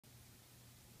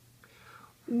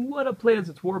What up, players?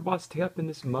 It's Warboss Tay up in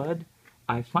this mud.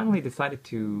 I finally decided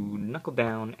to knuckle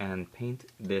down and paint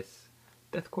this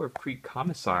Death Korps Krieg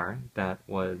Commissar that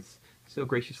was so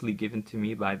graciously given to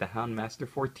me by the Houndmaster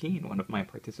 14, one of my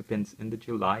participants in the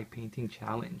July painting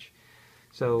challenge.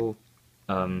 So,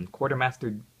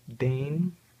 Quartermaster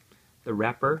Bane, the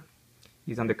rapper,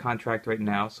 he's under contract right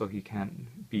now, so he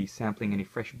can't be sampling any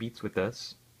fresh beats with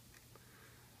us.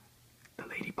 The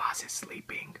lady boss is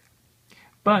sleeping.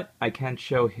 But I can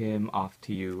show him off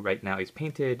to you right now. He's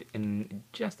painted in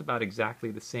just about exactly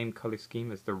the same color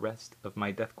scheme as the rest of my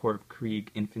Death Korps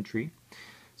Krieg infantry.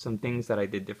 Some things that I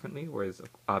did differently was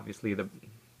obviously the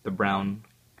brown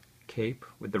cape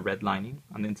with the red lining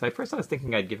on the inside. First I was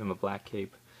thinking I'd give him a black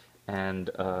cape, and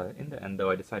in the end though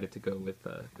I decided to go with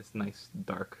this nice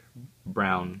dark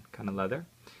brown kind of leather.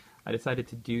 I decided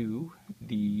to do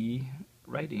the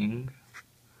writing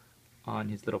on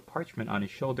his little parchment on his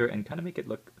shoulder and kind of make it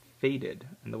look faded.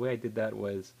 And the way I did that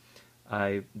was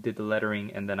I did the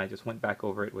lettering and then I just went back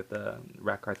over it with the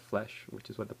Rackart flesh, which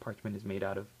is what the parchment is made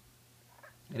out of.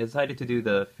 I decided to do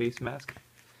the face mask,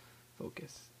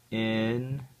 focus,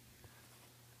 in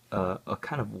a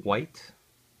kind of white,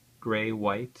 gray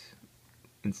white,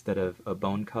 instead of a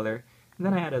bone color. And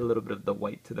then I added a little bit of the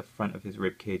white to the front of his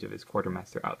rib cage of his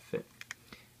quartermaster outfit.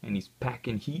 And he's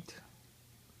packing heat.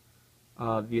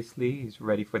 Obviously, he's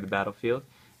ready for the battlefield,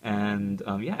 and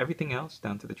yeah, everything else,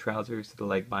 down to the trousers, to the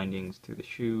leg bindings, to the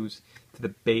shoes, to the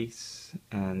base,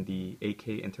 and the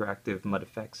AK interactive mud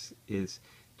effects is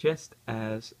just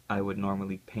as I would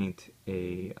normally paint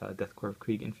a Death Korps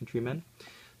Krieg infantryman.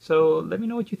 So let me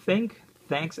know what you think.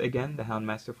 Thanks again, the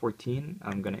Houndmaster 14.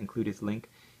 I'm going to include his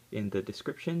link in the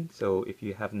description, so if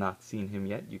you have not seen him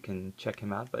yet, you can check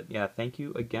him out. But yeah, thank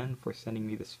you again for sending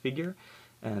me this figure.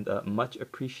 And much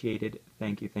appreciated.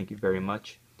 Thank you very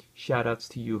much. Shoutouts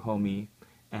to you, homie,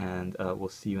 and we'll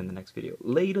see you in the next video.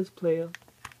 Laters, player.